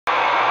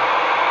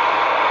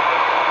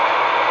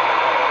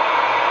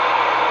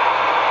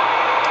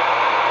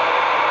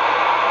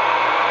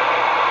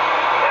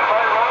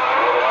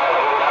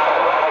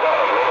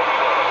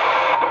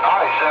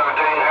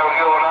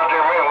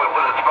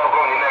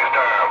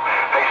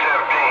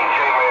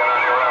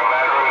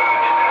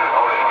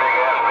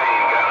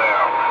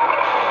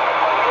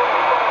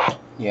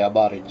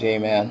about it,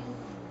 Jman?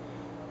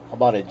 How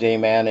about it,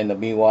 Jman in the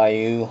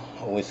BYU?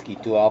 Whiskey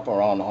 2 Alpha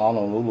around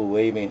Honolulu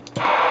waving. I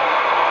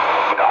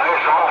hear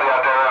somebody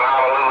out there in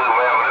Honolulu,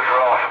 man, but it's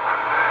rough.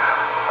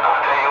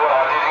 I'll tell you what,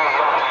 I did hear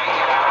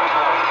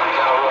yesterday, it's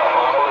kind of rough.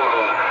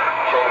 Honolulu,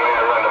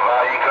 Jman run the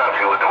Bayou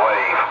country with the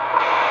wave.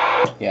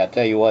 Yeah, I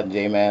tell you what,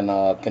 Jman,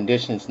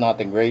 conditions not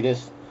the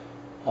greatest.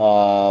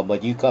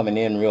 But you coming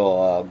in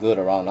real good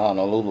around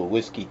Honolulu.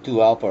 Whiskey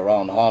 2 Alpha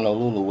around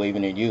Honolulu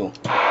waving at you.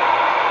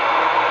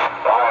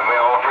 Alright, man,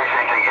 I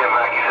appreciate you getting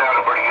back. You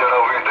sounded pretty good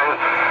over here, too.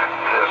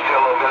 There's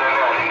still a little bit in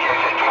there. I didn't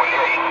catch that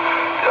 28.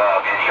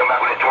 Can you come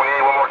back with that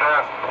 28 one more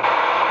time?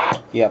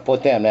 Yeah,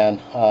 put that, man,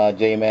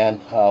 Jman.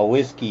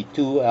 Whiskey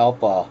 2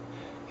 Alpha.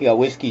 You got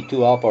Whiskey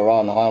 2 Alpha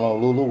around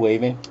Honolulu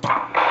waving.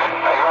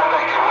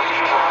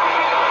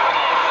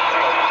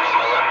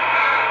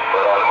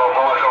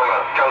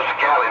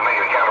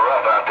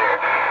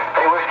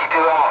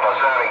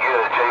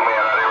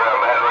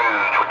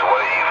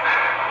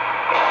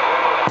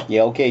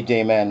 Yeah, okay,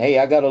 Jman. Hey,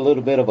 I got a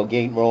little bit of a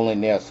gate rolling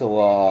there,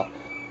 so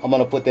I'm going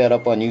to put that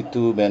up on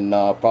YouTube and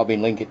probably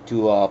link it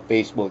to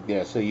Facebook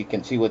there so you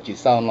can see what you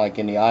sound like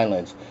in the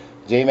islands.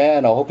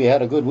 Jman, I hope you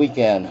had a good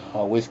weekend.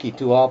 Whiskey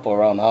 2 Alpha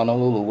around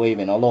Honolulu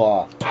waving.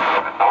 Aloha. All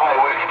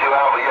right, Whiskey 2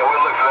 Alpha. Yeah,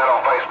 we'll look for that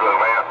on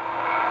Facebook, man.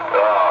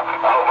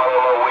 I hope my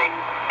little weak,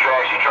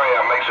 trashy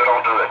tram makes it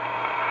onto it.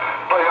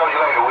 Play on you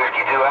later,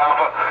 Whiskey 2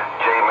 Alpha.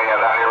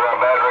 Jman out here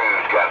around Baton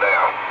Rouge,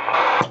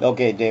 goddamn.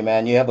 Okay,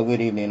 Jman, you have a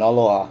good evening.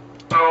 Aloha.